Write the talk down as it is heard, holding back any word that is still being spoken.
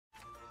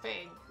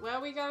thing. Where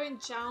are we going?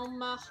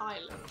 Jalma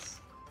Highlands.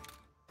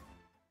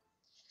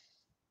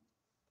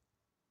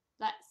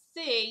 Let's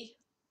see.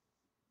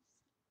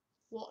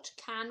 What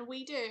can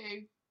we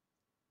do?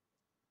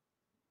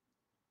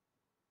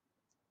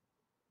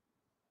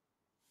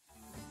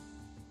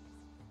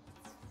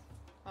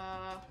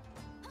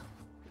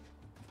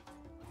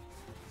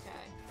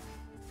 Okay.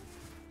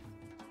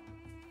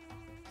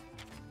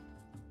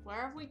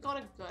 Where have we got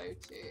to go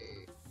to?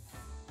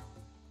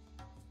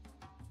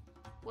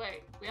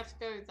 Wait, we have to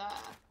go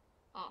there.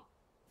 Oh.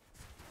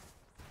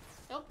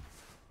 Nope.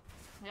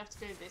 We have to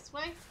go this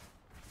way.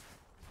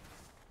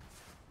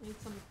 Need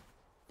some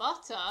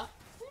butter? What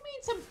do you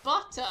mean some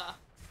butter?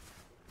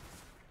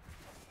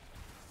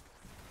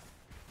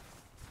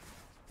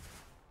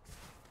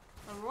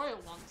 A royal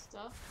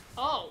monster?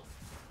 Oh!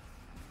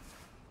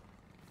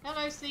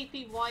 Hello,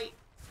 sleepy white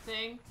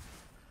thing.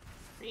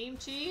 Cream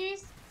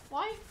cheese?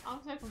 Why?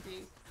 I'm so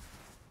confused.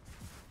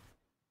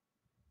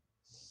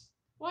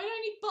 Why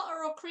don't you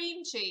butter or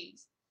cream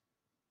cheese?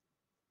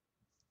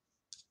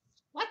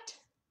 What?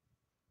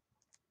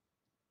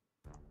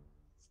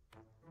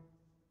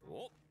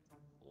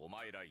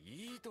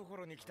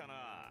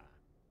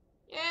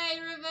 Yay,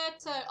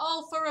 Roberto.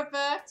 Oh, for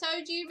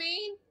Roberto, do you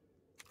mean?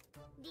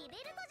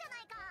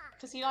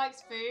 Because he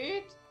likes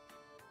food?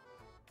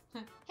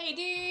 Hey,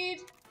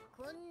 dude.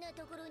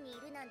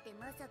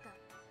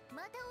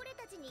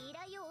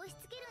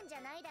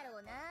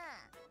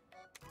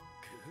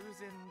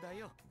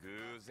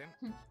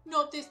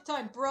 Not this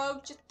time,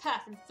 bro. Just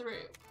passing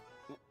through.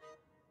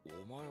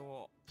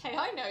 Hey,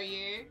 I know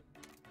you.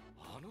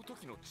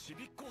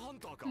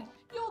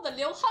 You're the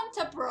little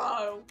hunter,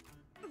 bro.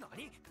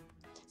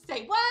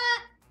 Say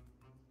what?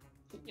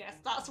 Yes,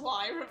 that's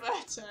why,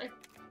 Roberto.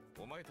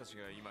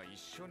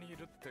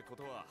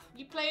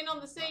 You playing on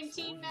the same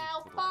team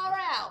now? Far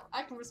out.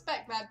 I can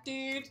respect that,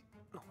 dude.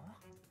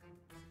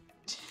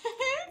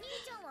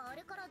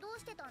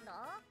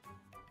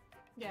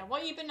 Yeah,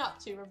 what you been up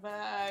to,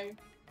 Roberto?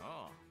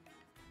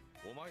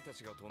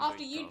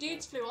 After you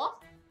dudes flew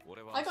off,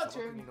 I got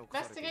to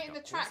investigate the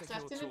tracks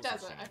left in the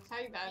desert.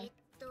 Okay then.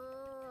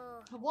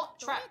 What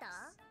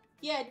tracks?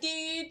 Yeah,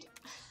 dude.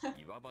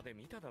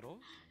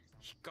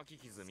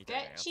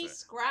 Sketchy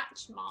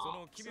scratch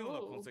marks.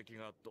 Ooh.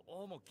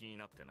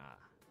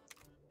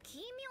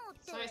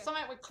 So it's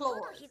something with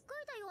claws.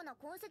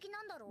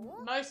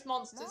 Most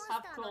monsters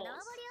have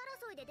claws.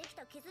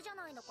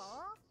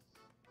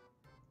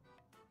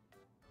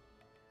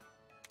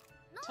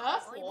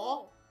 Turf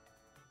war?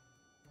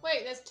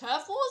 Wait, there's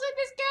turf wars in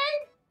this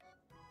game?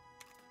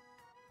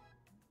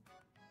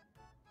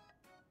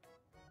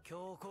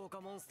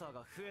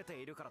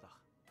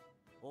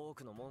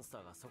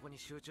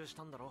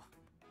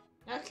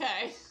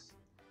 Okay.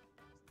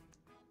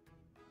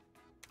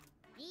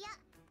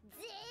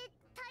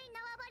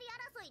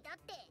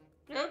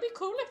 It would be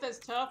cool if there's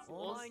turf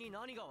wars.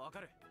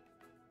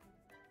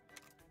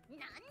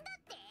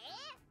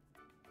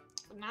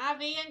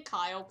 Navi and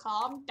Kyle,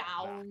 calm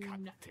down.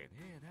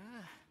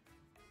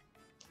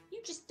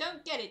 You just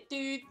don't get it,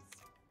 dudes.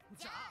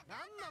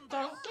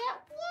 Don't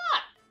get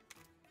what?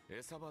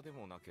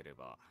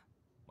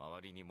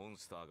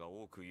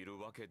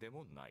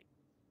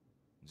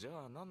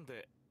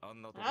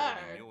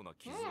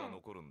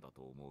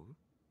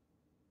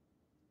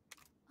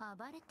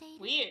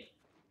 Weird.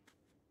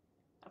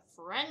 A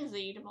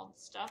frenzied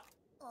monster.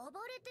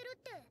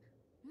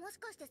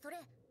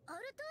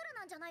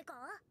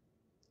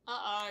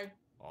 Uh-oh.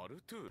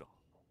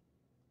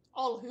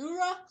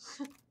 Alhura?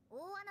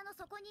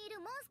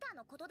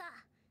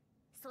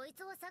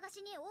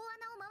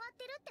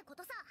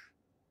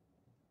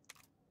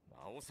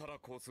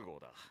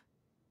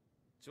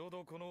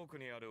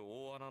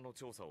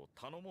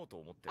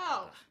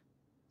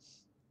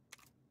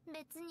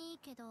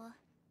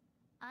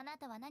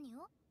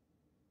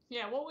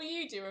 Yeah, what will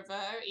you do,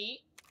 Roberto?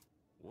 Eat?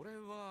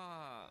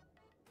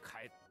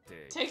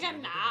 Take a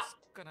nap?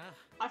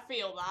 I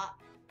feel that.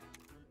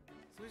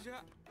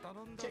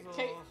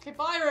 Okay,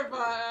 bye,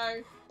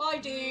 Roberto. Bye,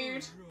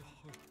 dude.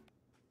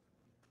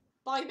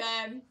 Bye,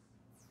 then.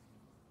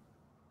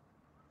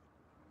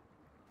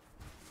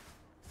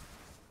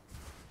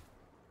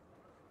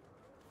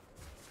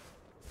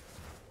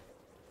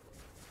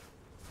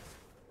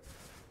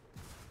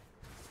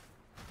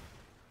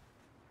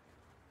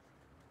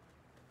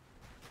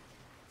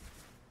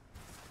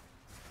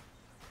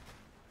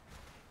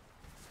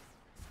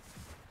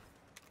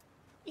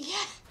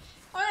 Yeah,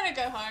 I'm gonna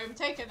go home,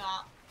 take a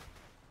nap.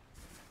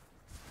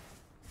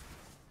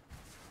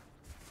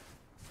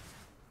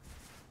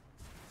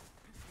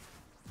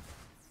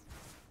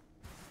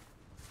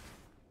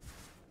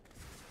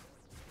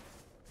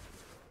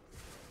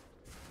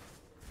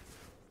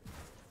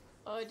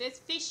 Oh, there's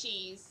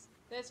fishies.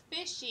 There's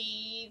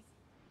fishies.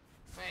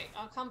 Wait,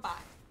 I'll come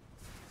back.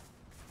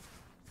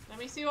 Let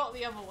me see what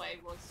the other way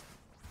was.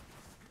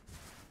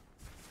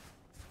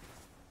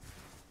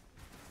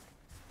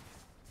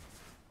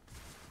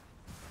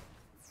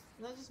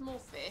 Is that just more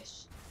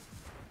fish?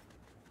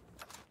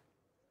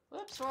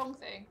 Whoops, wrong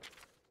thing.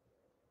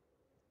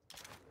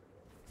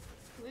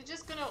 it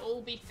just gonna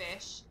all be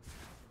fish?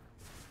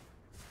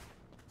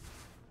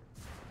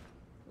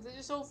 Is it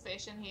just all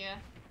fish in here?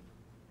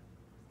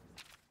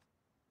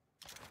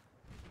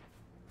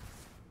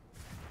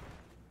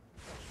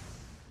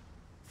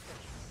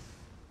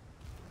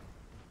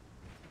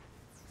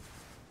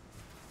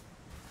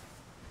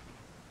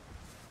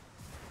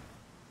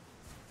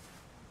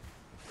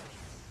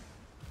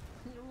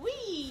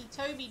 Whee!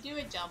 Toby, do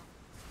a jump.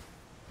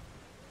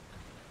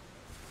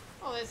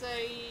 Oh, there's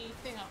a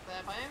thing up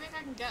there, but I don't think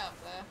I can get up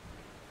there.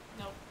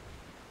 Nope.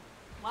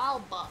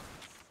 Wild bucks.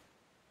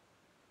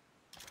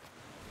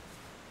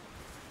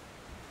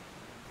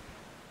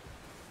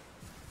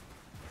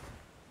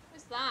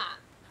 What's that?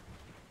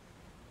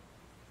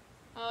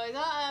 Oh, is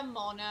that a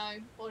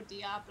Mono or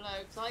Diablo?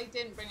 Because I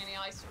didn't bring any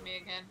ice for me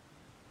again.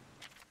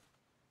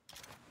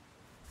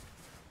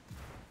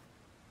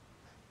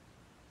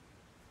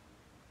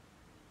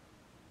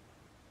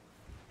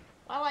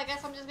 Well, I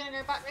guess I'm just gonna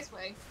go back this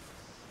way.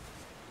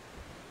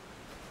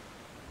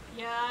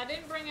 Yeah, I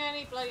didn't bring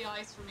any bloody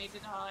ice for me,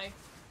 did I?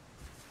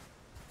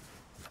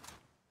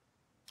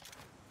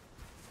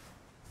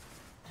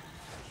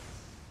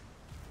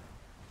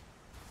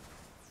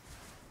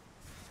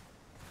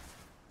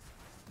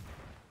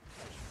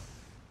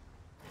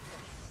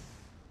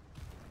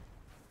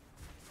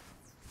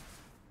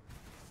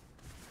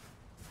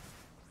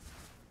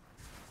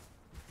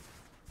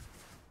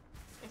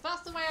 If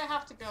that's the way I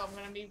have to go, I'm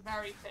gonna be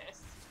very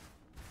pissed.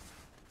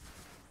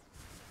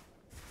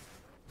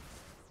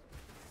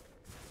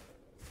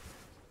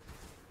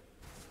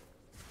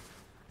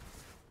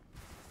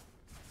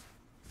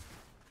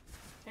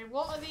 Okay,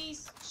 what are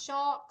these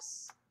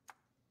sharks?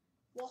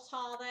 What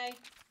are they?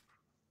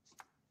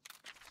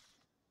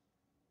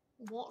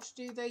 What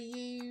do they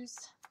use?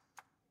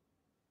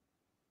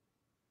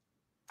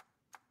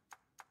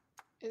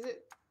 Is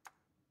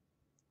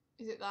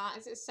it that?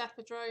 Is it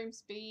Cephodrome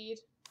speed?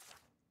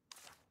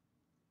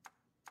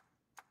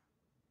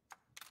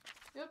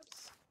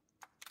 Oops.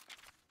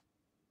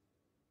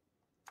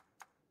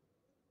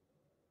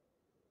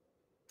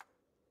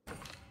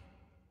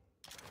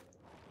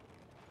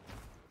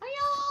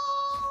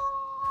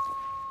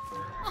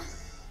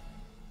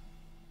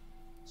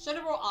 Should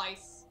have brought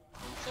ice.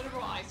 Should have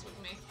brought ice with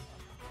me.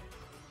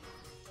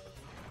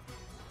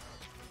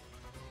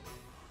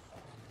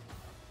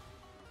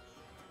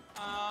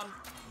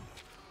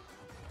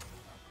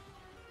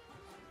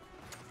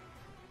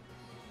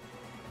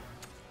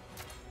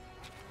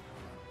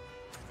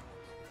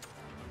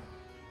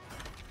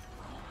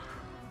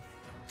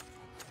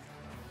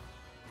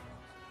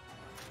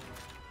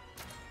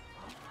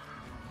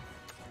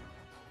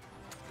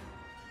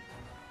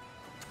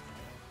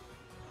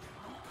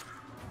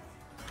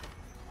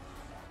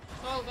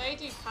 Oh, they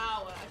do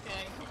power,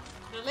 okay.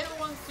 The little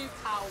ones do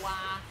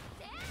power.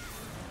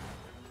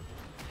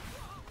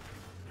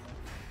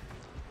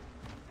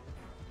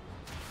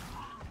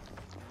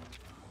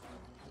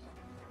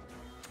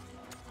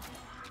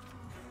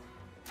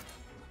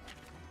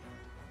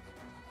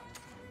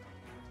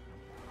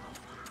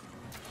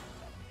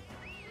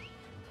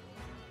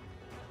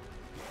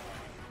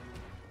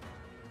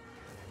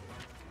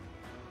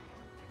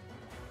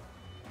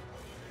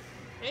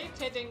 Are you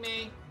kidding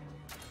me?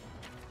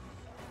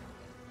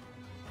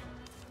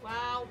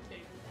 Wow, poo.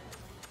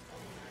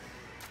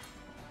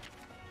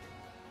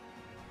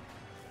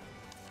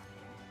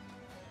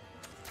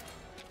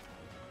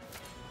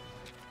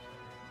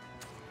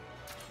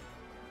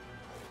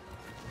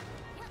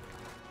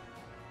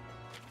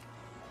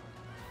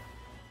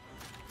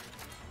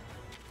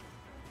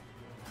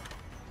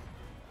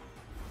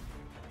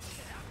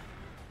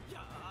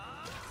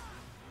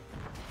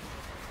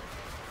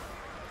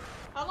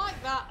 I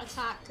like that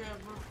attack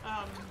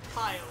of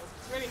pile.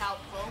 It's really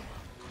helpful.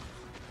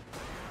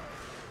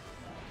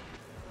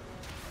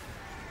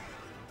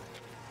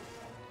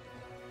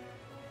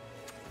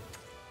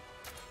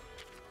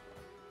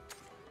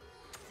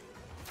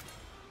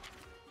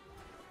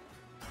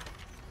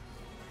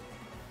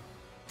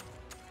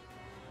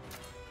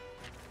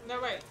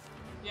 No, wait.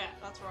 Yeah,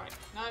 that's right.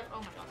 No, oh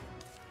my god.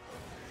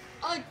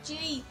 Oh,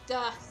 gee,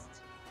 dust.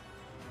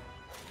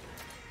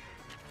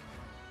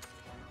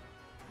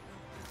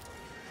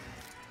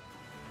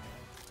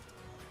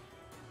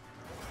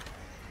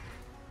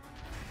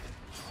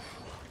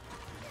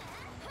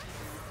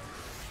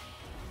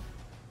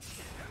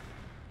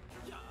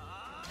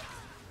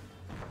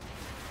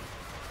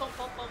 Bump,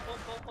 bump, bump,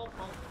 bump, bump, bump,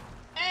 bump.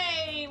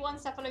 Hey, one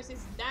Cephalus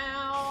is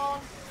down.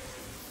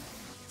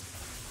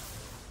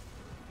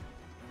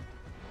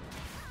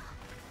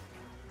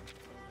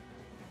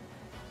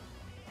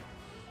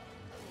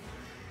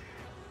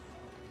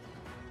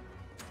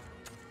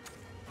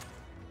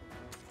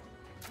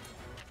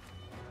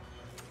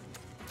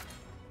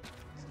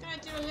 Just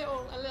gonna do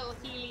a little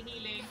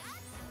healy.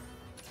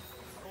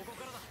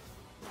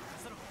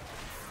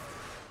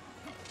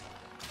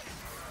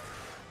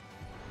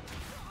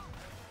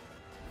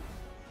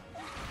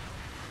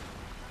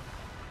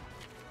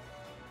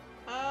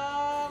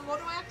 What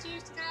do I have to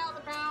use to get out of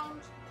the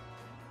ground?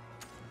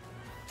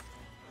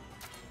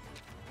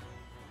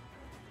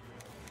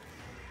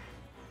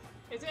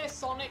 Is it a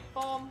sonic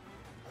bomb?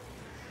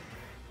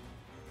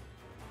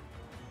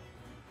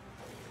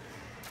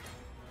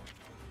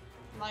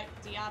 Like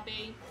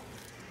Diaby?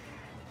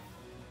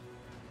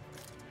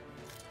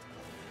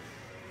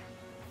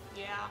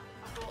 Yeah,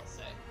 I thought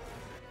so.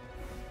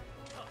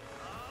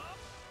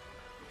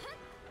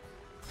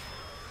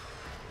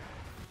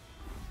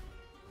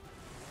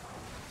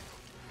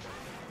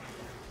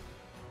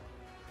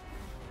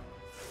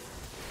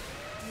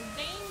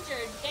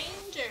 Danger,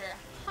 danger!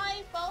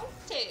 High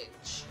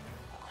voltage!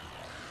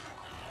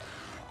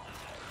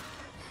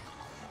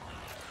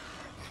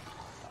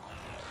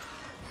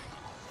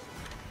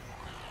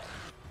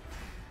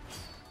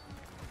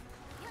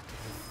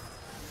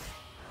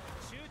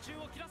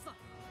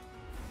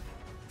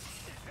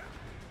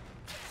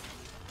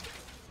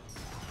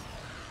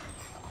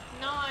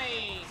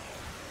 Nice!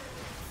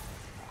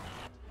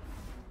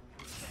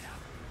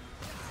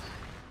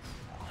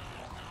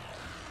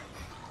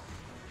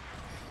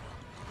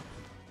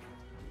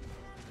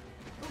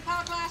 Ooh,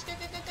 power clash! Go,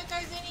 go, go, go, go,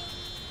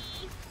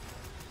 Zinny!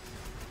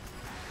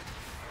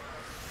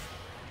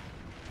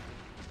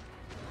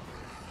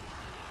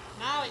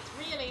 Now it's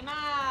really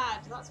mad!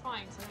 That's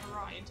fine, so I'm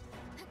gonna ride.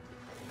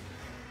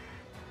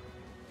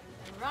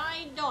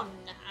 Ride on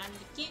and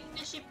kin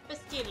the ship a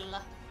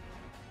skill.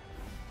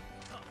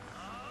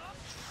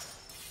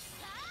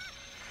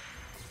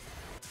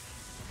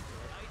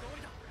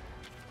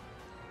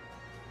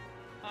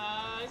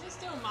 Is it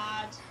still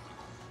mad?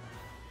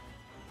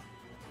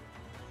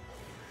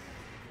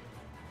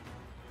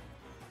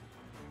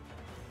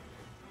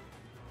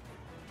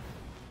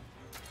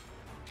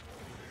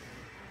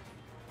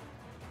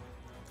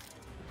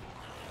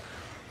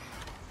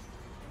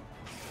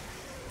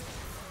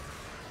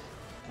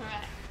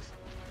 Correct.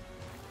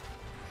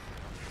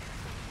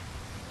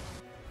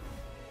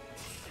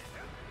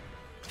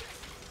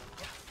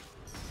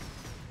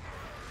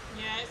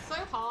 Yeah, it's so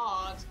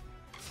hard.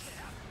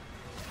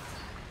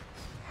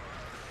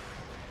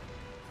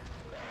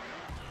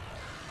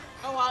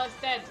 Oh well,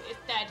 it's dead. It's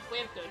dead.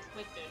 We're good.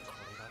 We're good.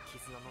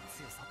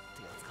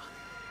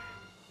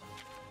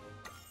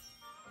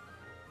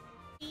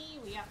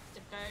 We have to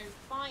go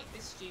fight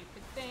this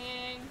stupid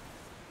thing.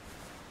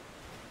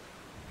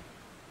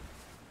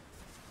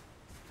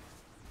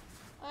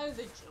 Oh,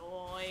 the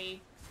joy.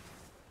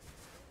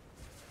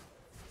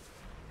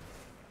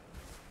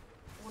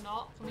 Or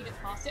not. Can we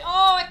get past it?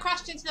 Oh, I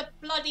crashed into the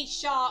bloody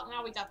shark.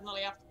 Now we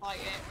definitely have to fight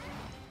it.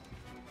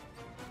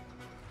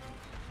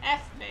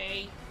 F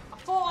me. I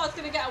thought I was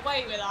going to get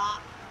away with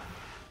that.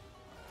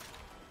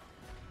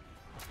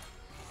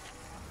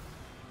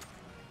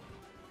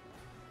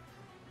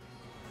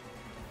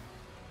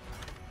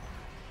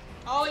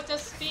 Oh, it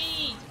does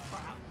speed.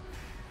 Crap.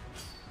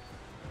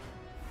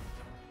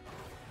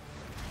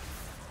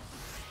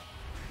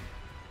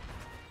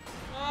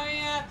 Oh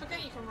yeah,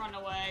 forget you can run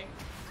away.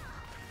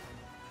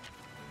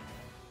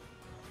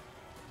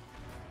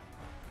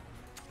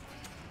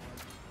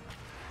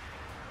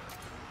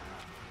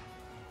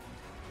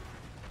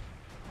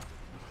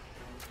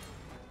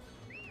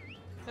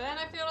 But then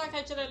I feel like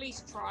I should at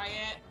least try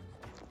it.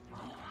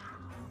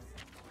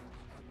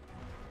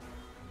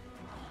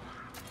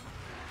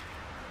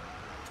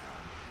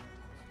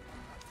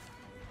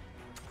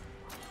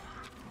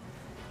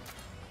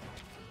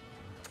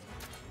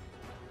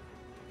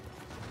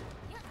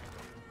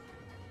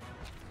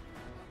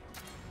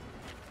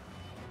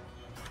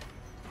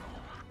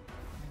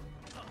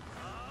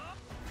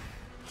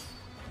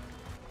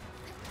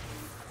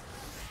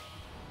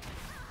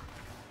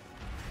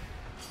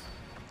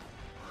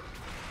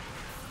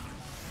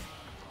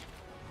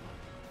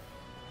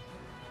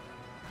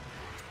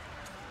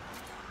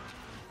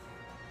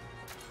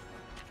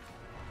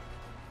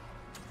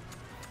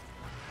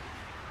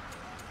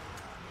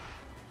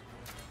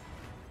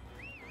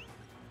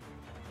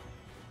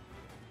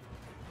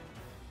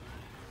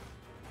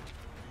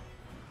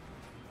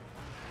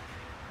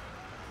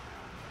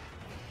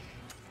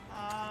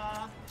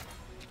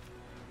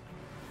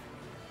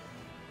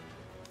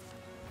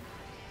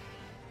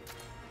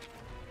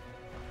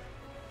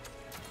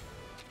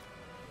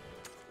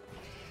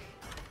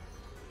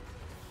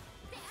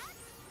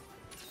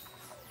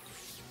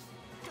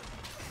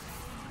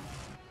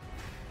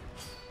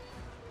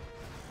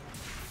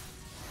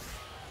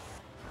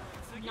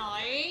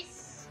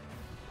 Nice.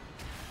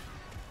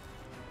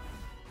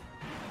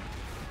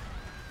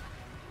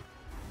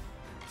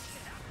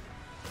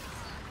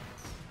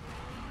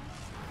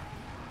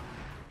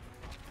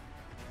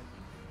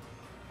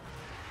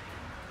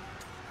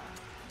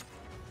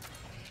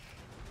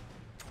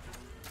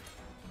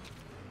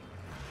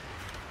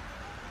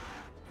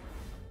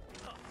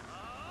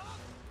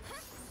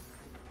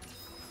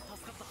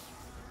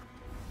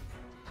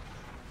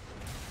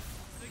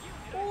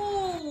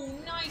 Ooh,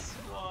 nice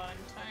one,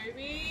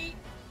 Toby.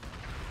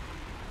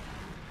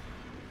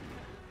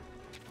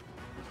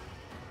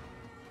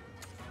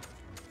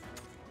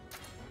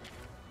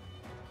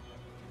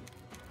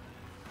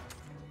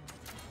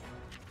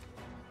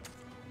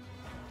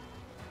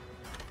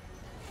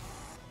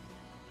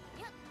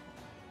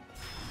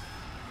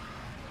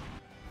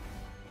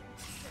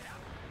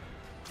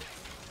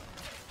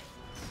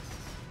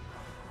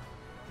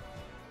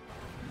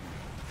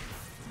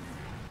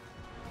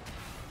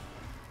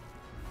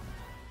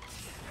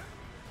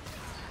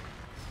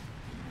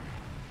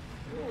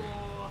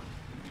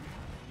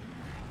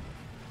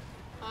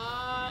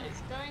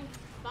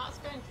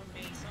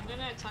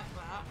 attack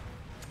that.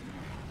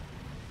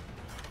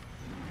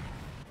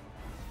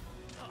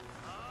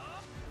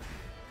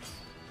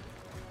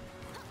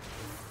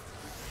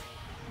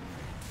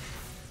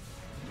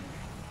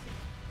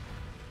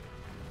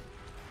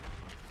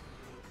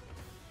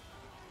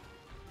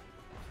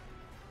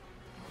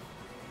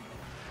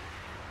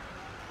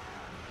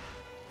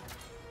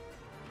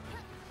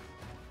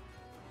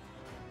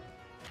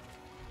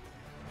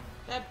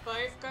 They're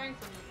both going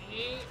for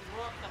me.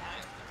 What the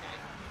heck?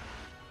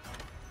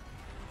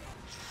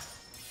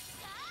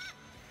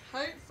 Okay.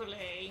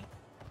 Hopefully,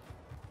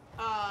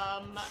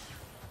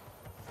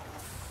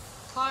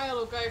 Kyle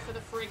will go for the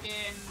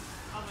friggin'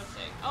 other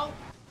thing. Oh,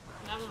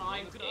 never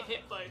mind. It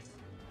hit both.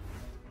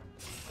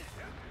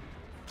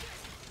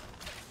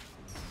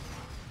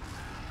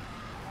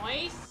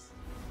 Nice.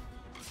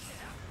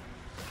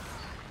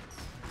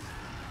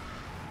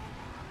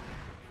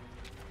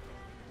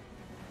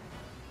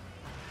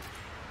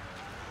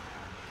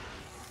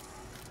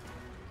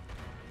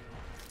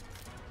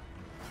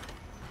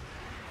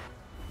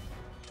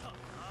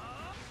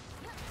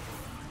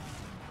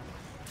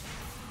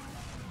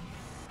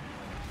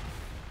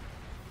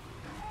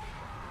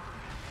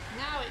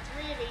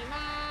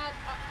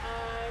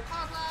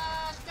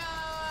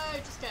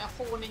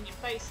 In your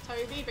face,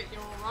 Toby, but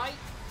you're alright.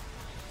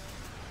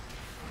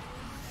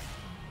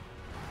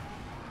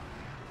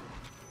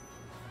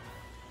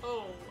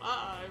 Oh,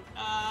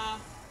 uh-oh.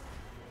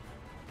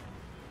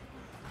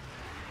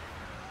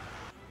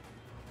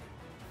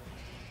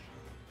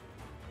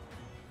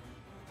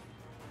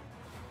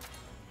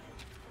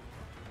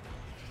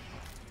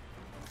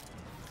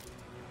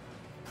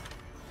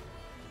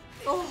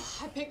 Oh,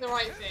 I picked the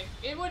right thing.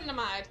 It wouldn't have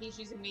mattered. He's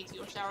using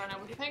Meteor Shower and I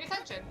wasn't paying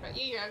attention, but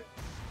here you go.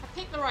 I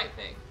picked the right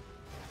thing.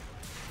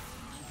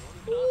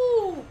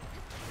 Ooh!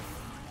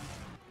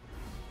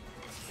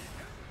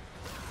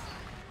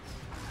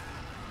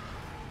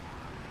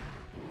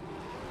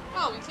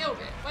 Oh, we killed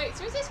it. Wait,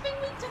 so is this thing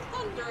weak to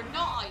thunder and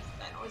not ice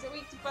then? Or is it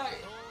weak to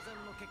both?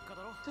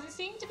 Because it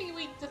seemed to be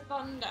weak to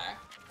thunder.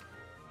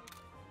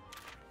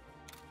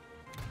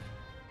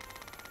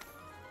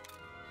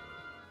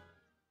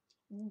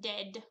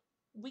 Dead.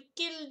 We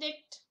killed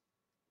it.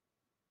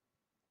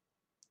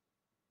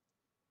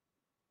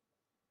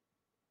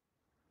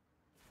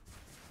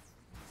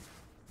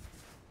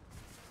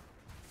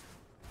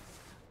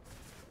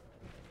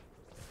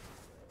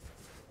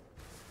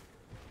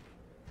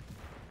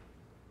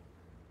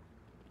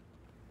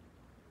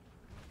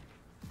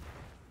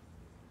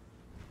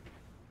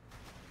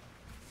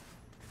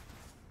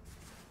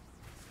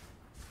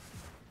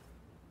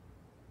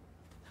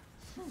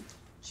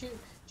 Do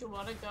you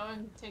want to go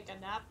and take a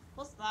nap?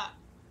 What's that?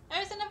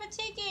 There's another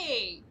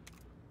Tiggy!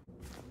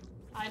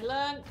 I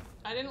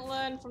didn't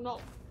learn from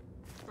not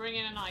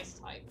bringing an ice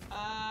type.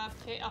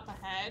 Pit up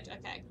ahead.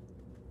 Okay.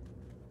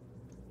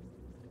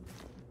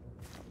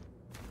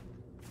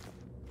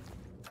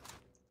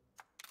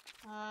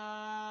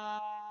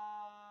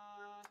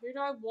 Who do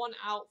I want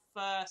out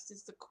first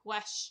is the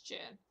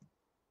question.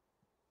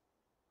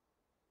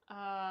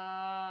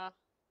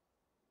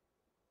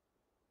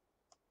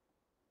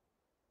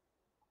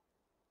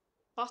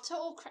 Butter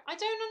or cream? I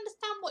don't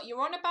understand what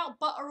you're on about.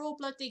 Butter or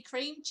bloody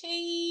cream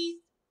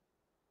cheese?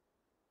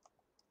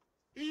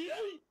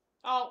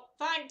 Oh,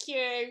 thank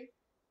you.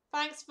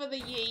 Thanks for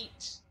the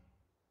yeet.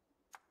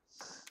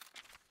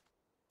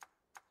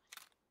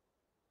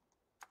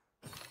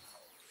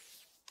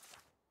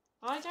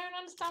 I don't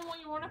understand what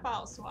you're on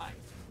about, Swag.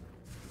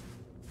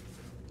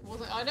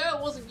 I know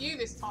it wasn't you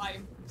this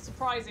time,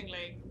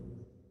 surprisingly.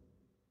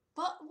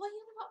 But what are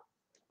you on about?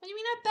 What do you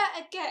mean I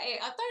better get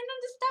it? I don't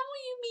understand what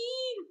you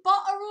mean.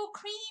 Butter or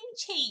cream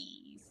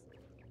cheese?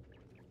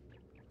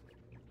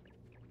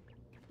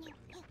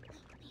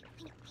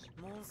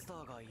 I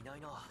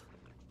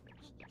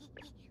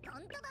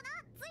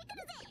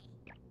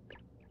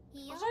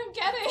don't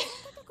get it.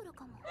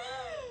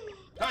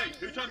 Hey,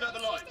 who turned out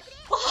the lights?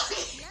 Fuck.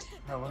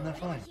 No, well, they're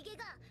fine.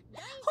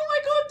 Oh my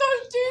god,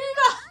 don't do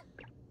that.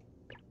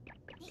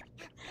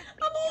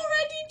 I'm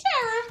already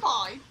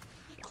terrified.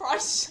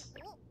 Christ.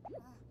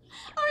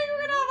 I mean,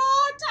 we're gonna have a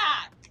heart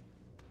attack.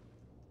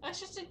 That's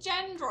just a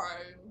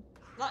gendrome.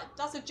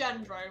 That's a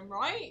gendrome,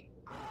 right?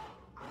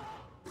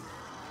 It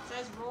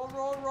says raw,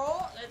 raw,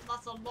 raw.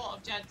 That's a lot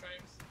of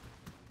gendromes.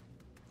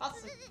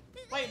 That's a...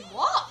 Wait,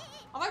 what?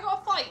 Have I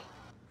got to fight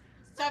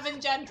 7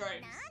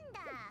 gendromes?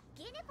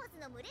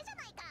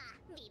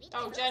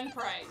 Oh,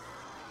 genprey.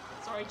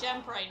 Sorry,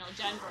 genprey, not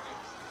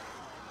gendromes.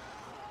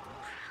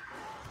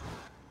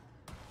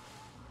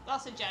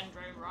 That's a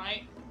gendrome,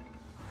 right?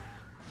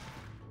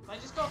 I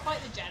just gotta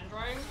fight the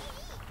gendrome.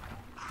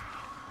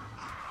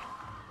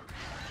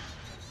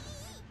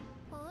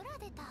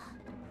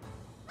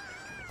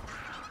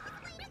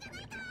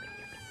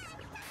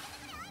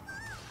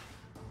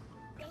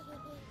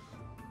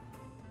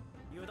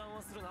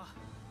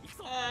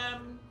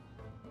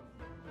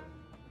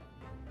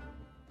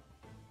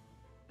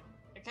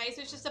 Okay,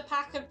 so it's just a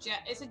pack of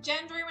it's a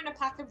gendrome and a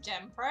pack of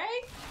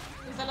genprey?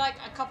 Is there like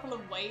a couple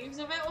of waves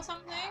of it or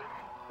something?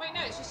 Wait,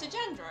 no, it's just a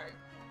gendrome.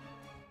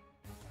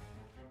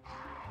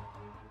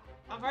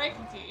 I'm very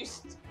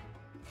confused.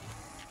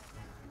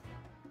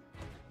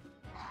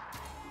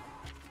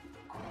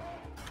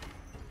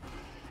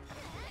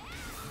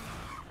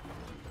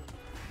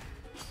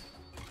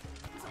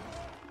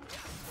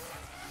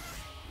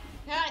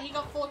 Yeah, he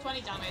got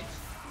 420 damage.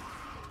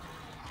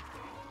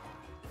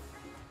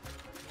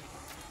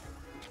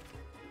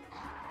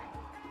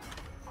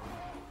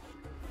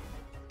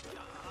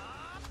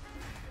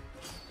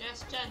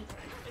 Yes, Jen.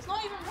 It's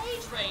not even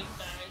Rage Raid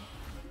though.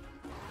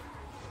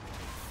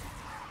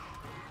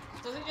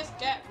 Does it just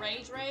get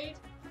Rage Raid?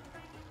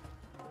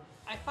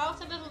 I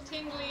felt a little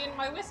tingly in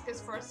my whiskers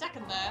for a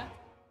second there.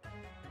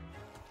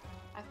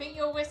 I think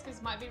your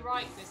whiskers might be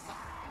right this time.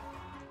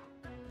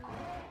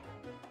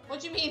 What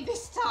do you mean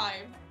this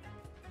time?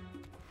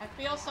 I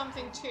feel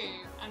something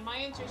too, and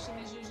my intuition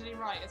is usually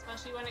right,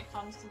 especially when it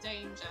comes to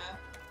danger.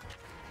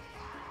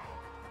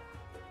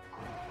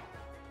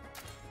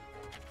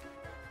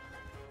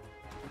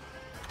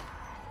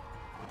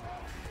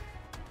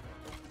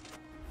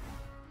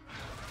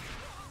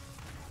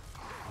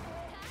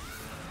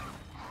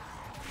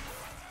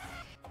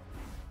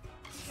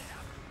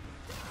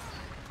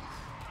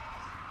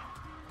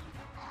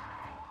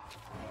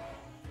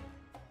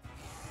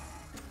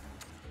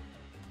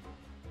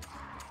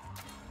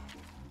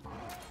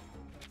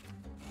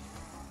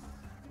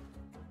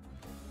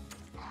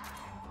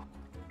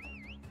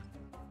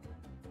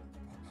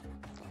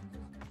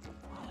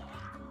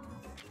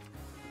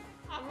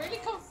 I'm really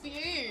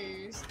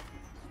confused.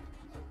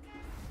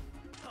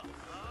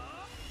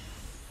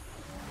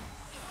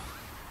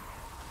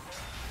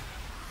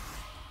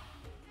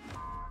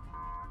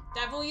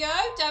 Devil Yo?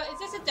 Is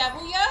this a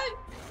Devil Yo?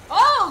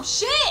 Oh,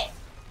 shit!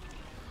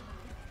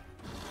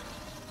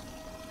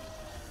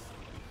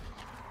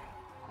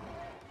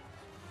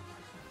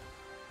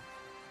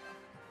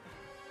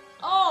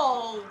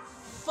 Oh,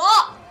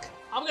 fuck!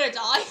 I'm gonna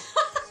die.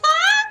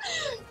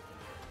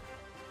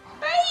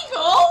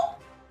 Bagel?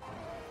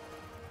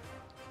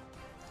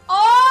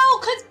 Oh,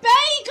 'cause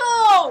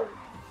Bagel!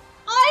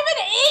 I'm an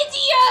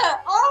idiot!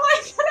 Oh my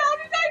god, how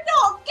did I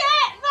not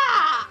get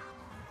that?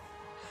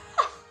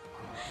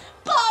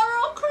 Butter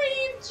or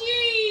cream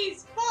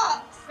cheese!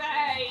 Fuck's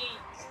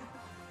sake!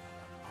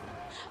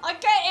 I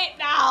get it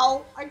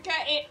now! I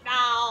get it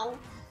now!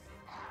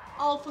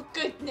 Oh, for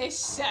goodness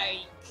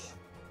sake.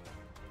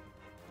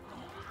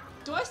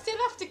 Do I still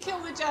have to kill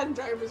the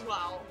Gendrome as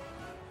well?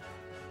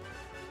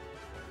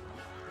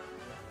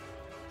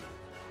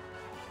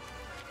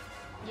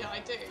 Yeah, I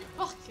do.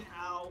 Fucking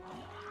hell.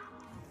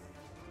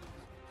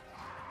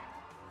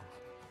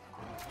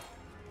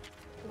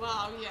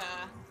 Wow,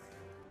 yeah.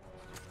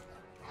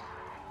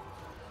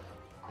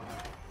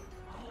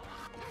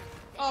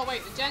 Oh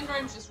wait, the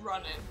Gendrome's just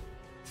running.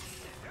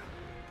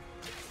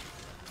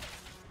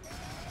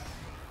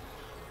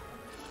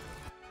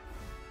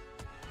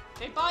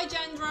 Okay, bye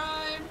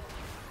Gendrome!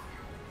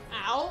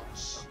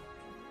 Ouch!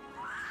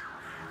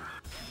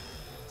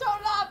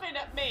 Stop laughing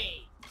at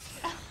me!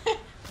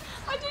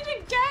 I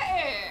didn't get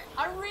it!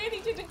 I really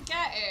didn't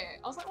get it!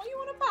 I was like, what are you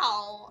on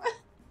about?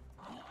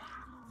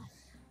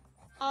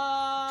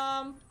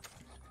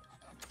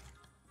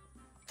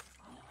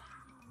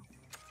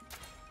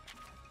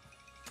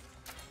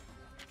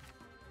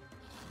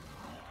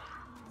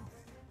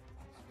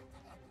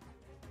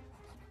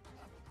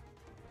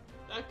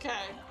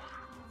 Okay.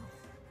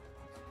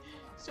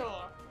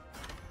 Sure.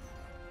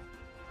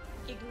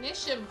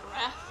 Ignition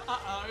breath?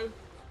 Uh-oh.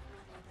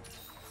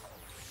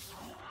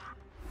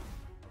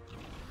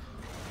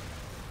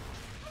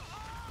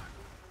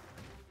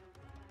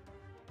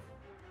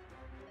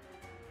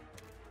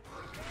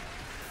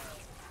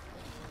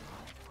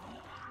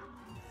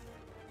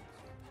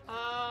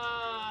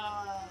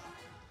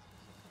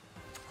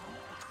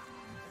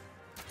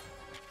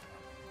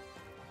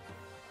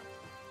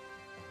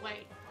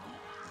 Wait.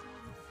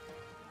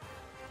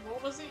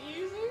 What was it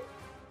using?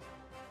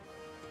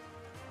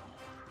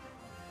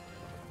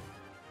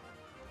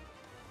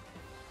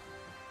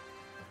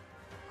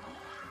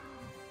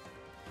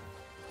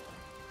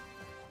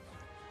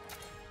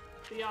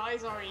 The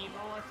eyes are evil,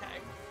 okay.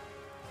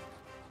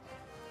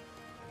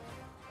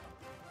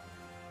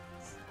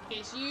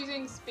 It's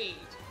using speed.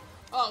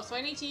 Oh, so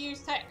I need to use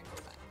technical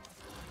then.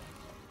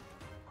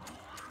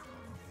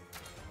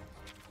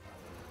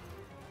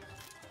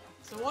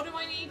 So what do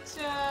I need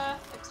to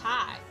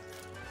attack?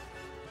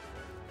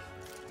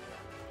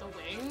 The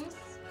wings?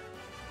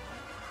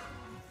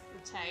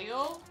 The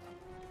tail?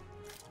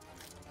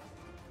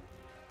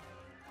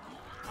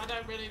 I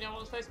don't really know what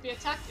I'm supposed to be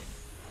attacking.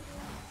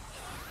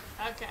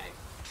 Okay.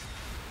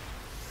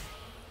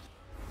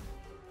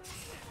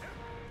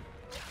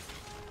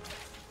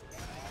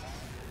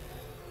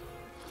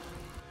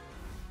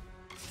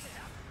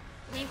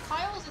 I mean,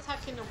 Kyle's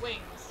attacking the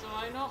wings, so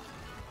I'm not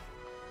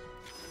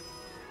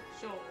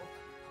sure.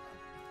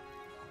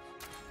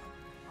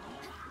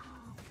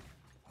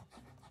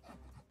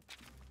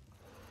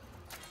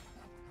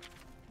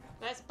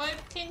 Let's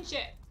both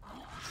kinship.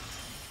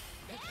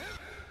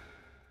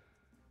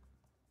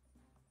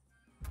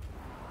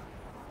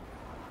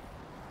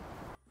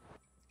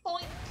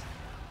 Boink.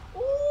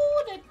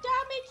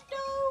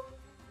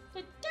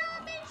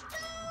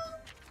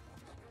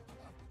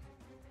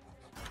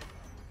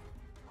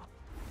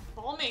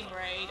 bombing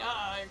raid.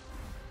 Uh-oh.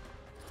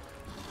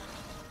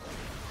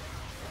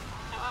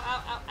 Ow, ow,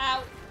 ow, ow,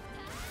 ow.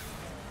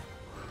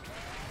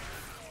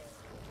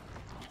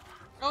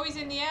 Oh, he's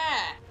in the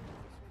air.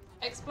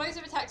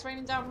 Explosive attacks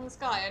raining down from the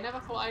sky. I never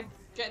thought I'd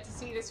get to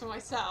see this for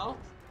myself.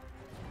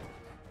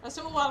 That's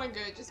all well and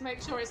good. Just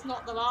make sure it's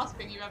not the last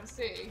thing you ever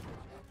see.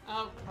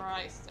 Oh,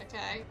 Christ.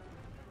 Okay.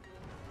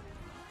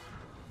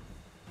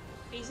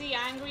 Is he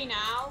angry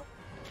now?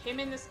 Him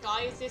in the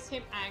sky? Is this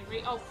him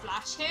angry? Oh,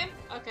 flash him?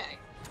 Okay.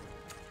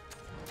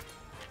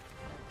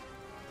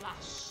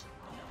 Flash.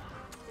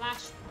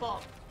 Flash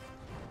bomb.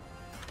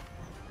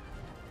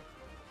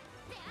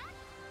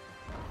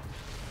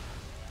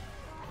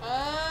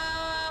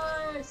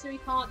 Oh, so he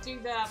can't do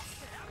the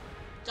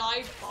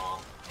dive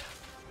bomb.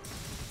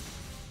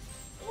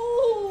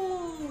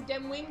 Ooh,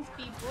 them wings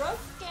be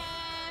broken.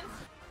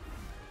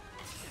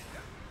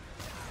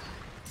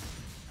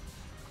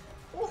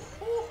 Ooh,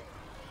 ooh.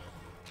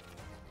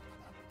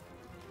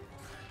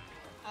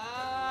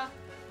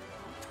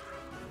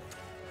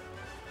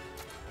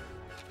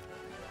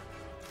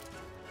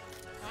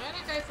 I'm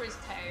gonna go for his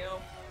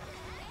tail.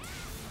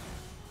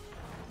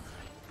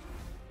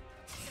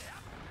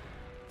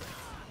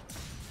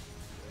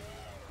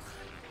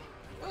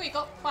 Oh, he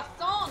got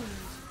croissant.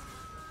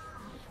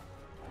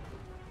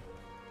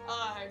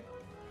 Oh.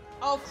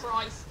 Oh,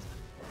 Christ.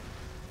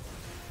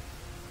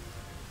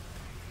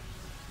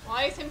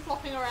 Why is him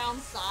flopping around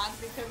sad?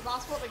 Because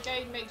that's what the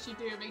game makes you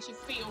do. It makes you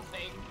feel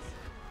things.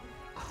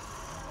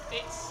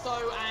 It's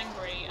so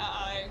angry.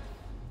 Uh-oh.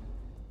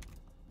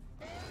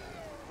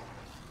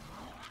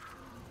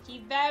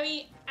 He's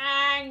very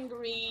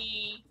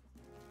angry.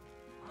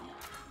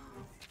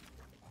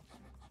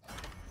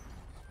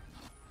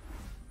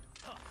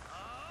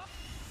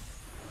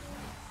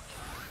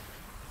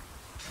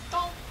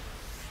 Don't.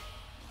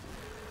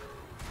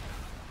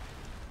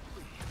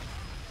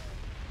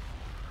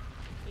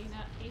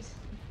 He's...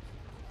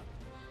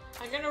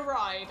 I'm gonna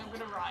ride.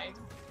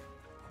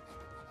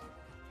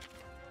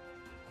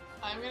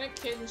 I'm gonna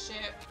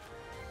kinship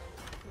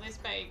this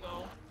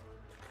bagel.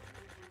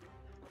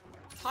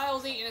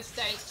 Kyle's eating a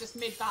steak just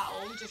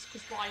mid-battle, just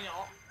because why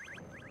not?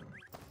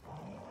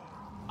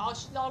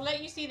 I'll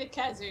let you see the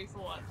Kezu for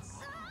once.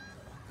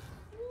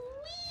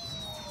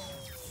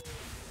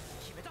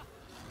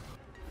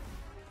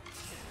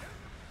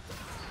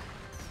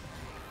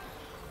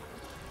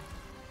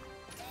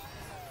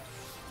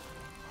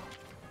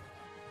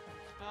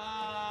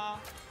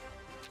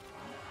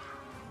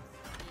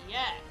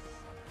 Yes.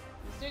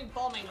 He's doing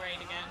bombing raid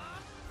again.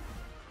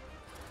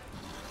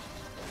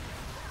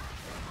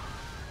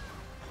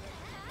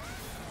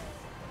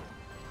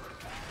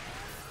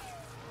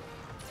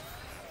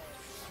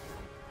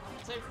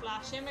 So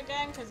flash him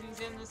again because he's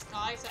in the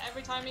sky. So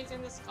every time he's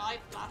in the sky,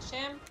 flash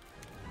him.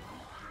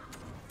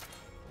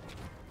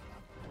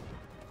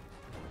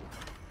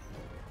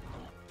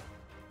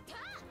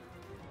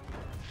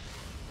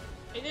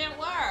 It didn't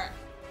work.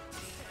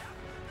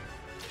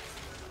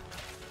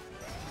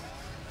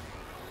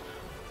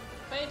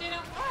 But it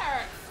didn't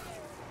work.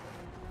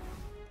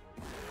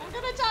 I'm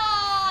gonna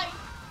die.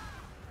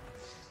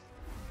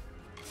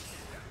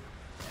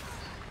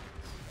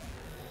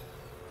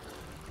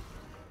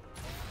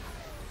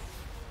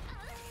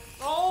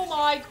 Oh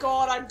my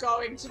god, I'm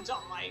going to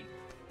die.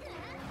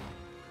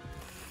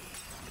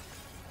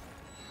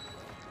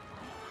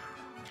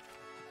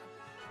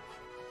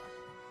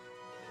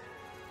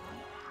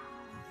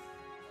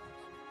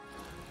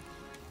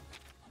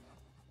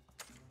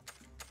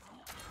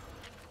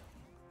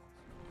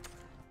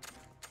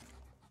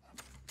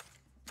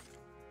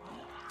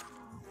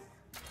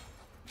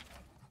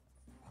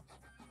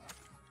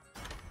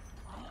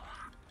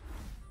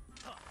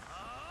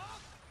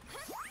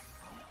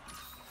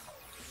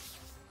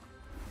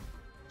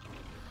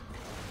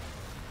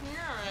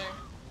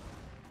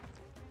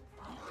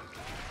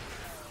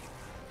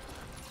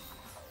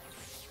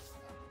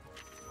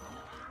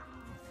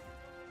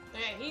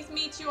 Okay, he's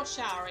meteor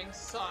showering,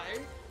 so...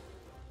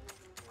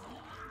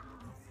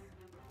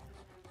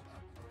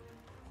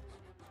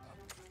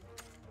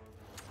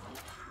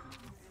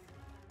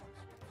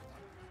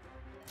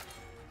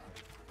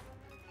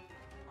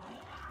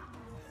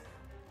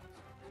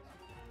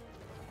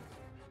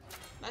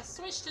 Let's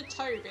switch to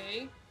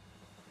Toby.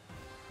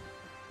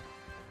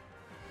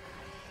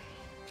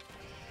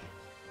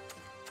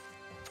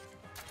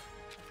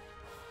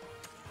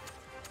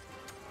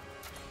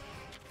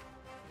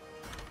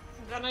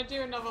 I'm gonna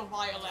do another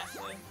Vital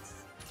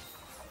Essence.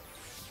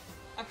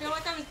 I feel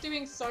like I was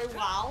doing so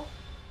well.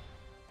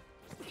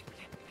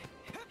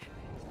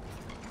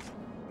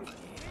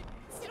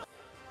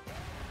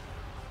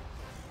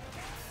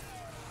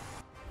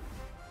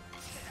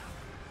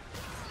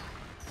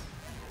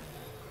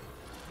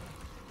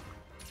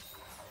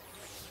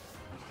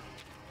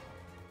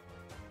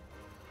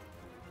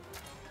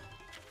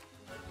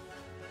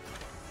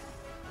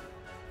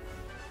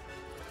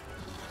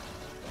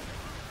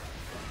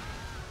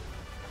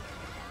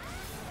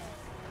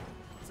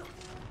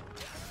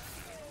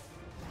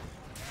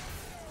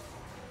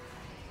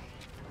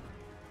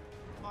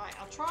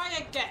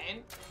 try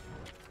again.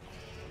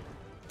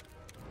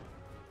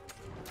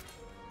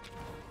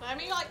 Let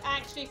me, like,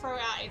 actually throw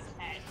it at his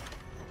head.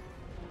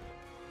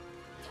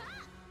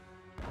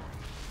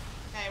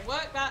 Okay,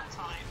 work that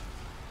time.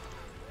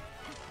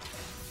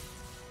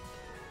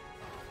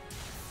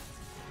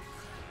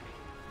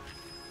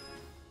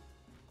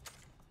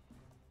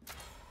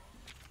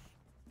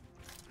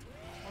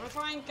 I'm gonna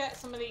try and get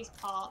some of these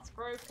parts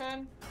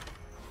broken.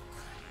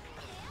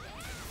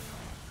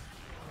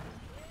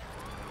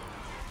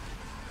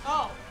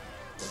 Oh.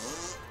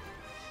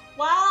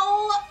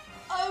 Well,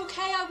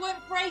 okay, I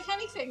won't break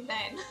anything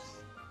then.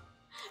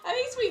 At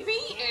least we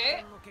beat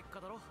it.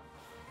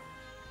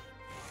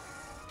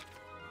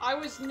 I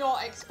was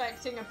not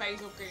expecting a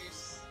basil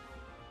goose.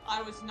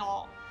 I was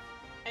not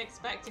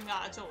expecting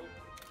that at all.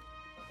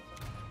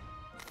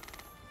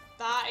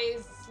 That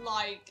is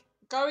like,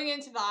 going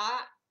into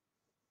that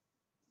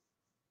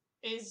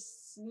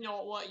is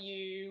not what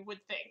you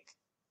would think.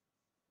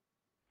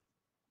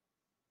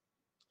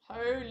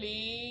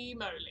 Holy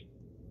moly.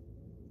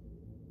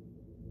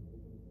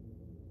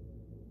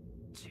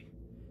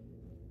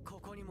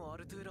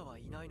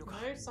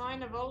 No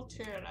sign of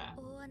Altura.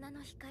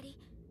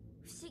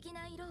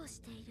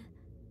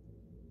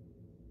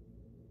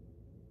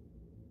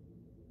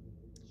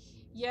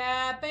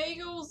 Yeah,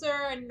 bagels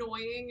are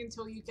annoying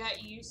until you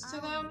get used to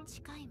them.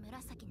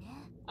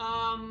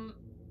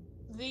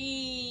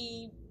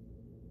 The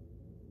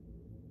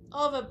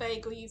other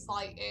bagel you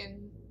fight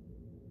in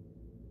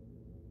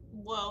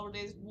world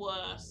is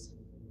worse.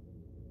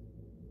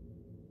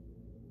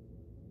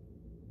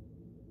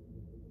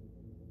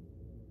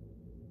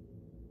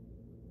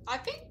 I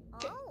think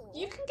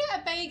you can get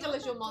a bagel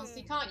as your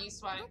monster, can't you,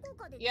 Swank?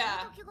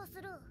 Yeah.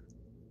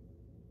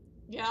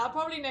 Yeah, I'll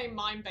probably name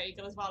mine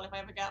Bagel as well if I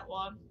ever get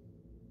one.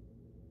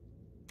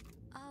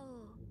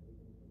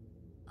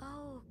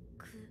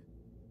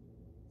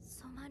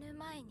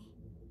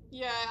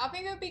 Yeah, I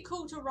think it would be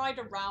cool to ride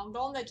around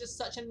on. They're just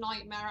such a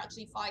nightmare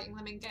actually fighting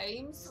them in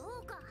games.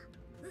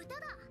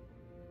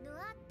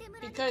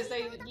 Because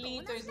they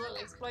leave those little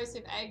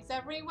explosive eggs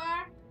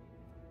everywhere.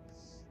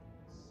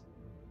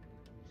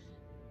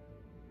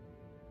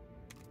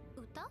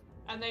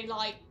 And they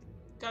like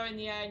go in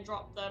the air and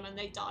drop them and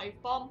they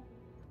dive bomb.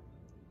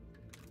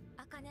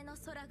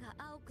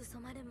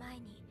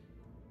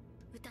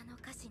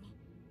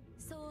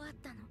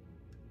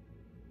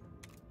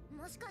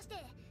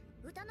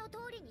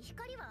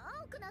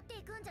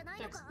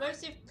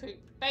 Explosive poop,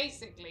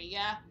 basically,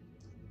 yeah.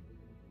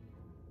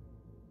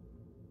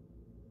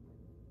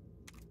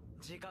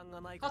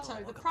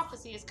 Otto, the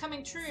prophecy is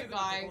coming true,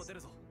 guys.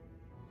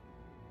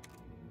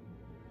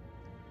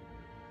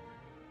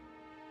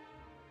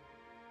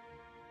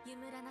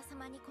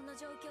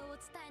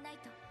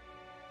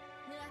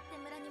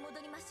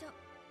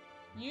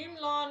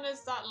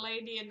 Yumlana's that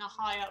lady in the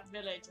high-up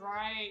village,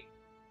 right?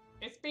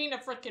 It's been a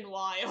freaking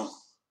while.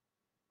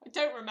 I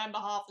don't remember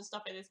half the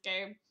stuff in this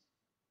game.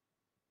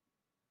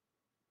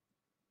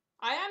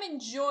 I am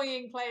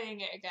enjoying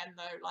playing it again,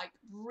 though. Like,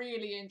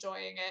 really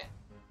enjoying it.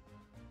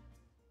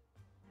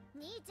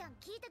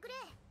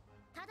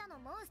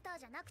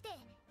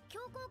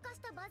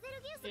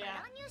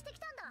 Yeah.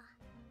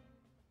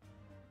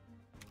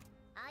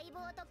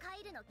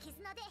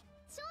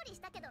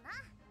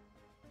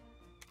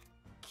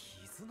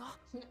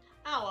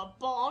 Our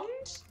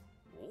bond?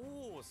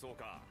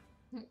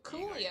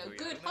 Coolio,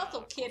 good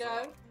hustle,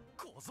 kiddo.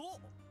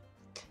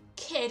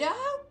 Kiddo?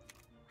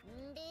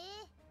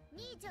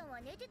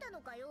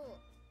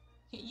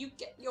 You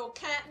get your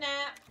cat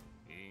nap?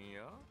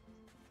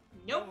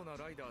 Nope.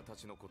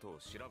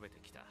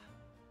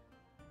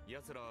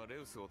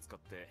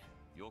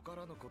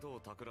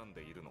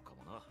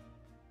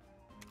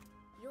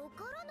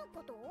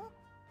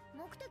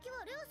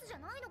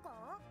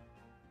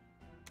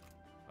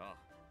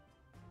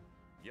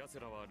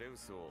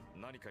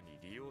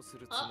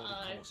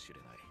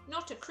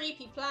 Not a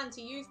creepy plan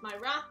to use my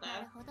wrath,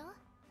 though.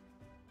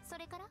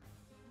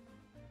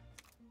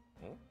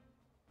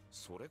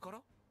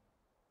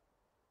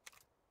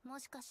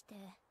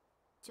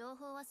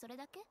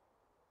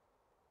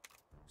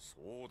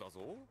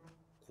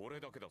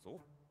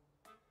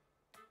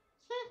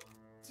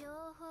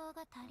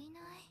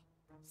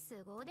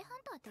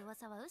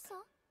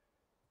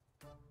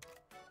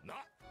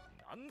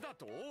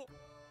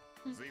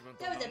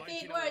 That was a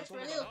big word for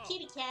a little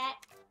kitty cat.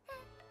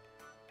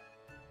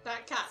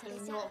 That cat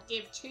does not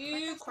give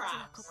two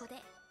craps.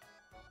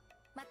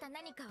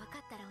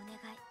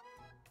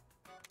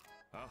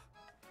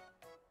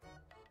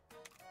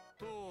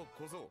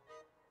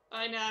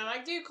 I know,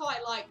 I do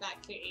quite like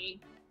that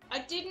kitty. I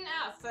didn't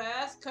at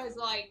first, because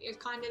like, it was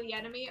kind of the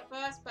enemy at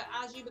first, but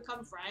as you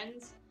become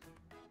friends,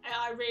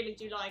 I really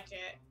do like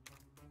it.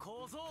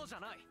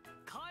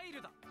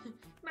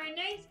 My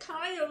name's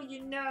Kyle,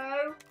 you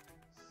know.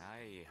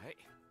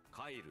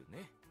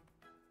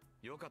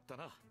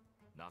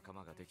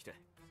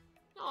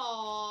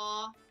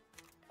 Aww.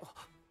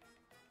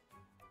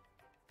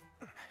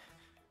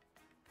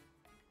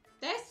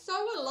 They're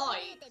so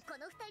alike.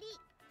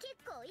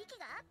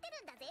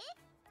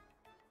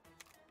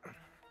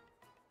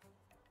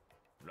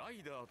 ラ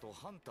イダーと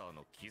ハンター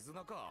の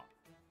絆か。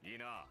いい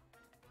な。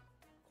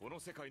この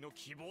世界の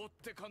希望っ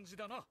て感じ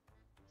だな。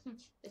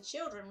The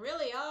children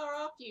really are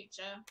our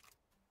future.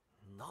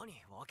 何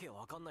わけ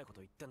わかんないこ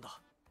と言ってん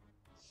だ。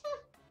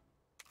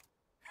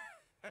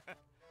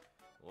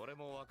俺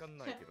もわかん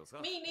ないけどさ。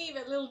Me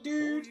neither, little こう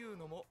dude. いう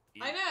のもい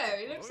い。 I know,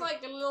 he looks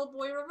like a little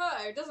boy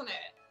Roberto, doesn't it?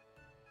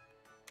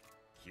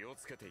 気を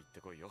つけて行って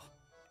こいよ。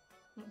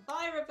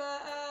Bye,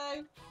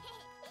 Roberto.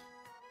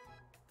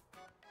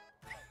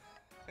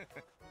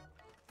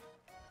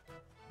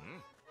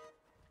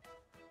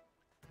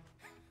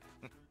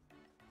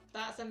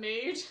 That's a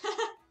mood.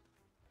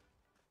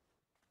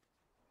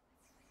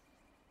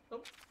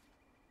 Oh.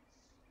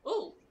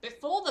 Oh,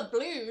 before the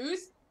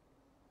blues.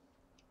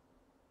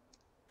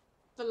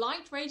 The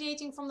light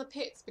radiating from the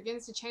pits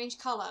begins to change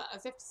colour,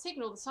 as if to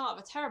signal the start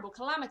of a terrible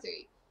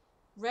calamity.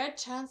 Red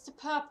turns to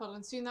purple,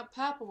 and soon that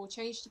purple will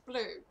change to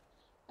blue.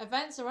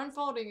 Events are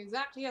unfolding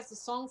exactly as the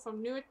song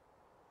from Nuite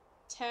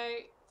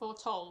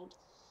foretold.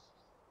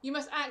 You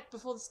must act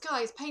before the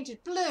sky is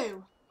painted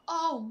blue.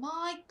 Oh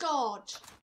my god!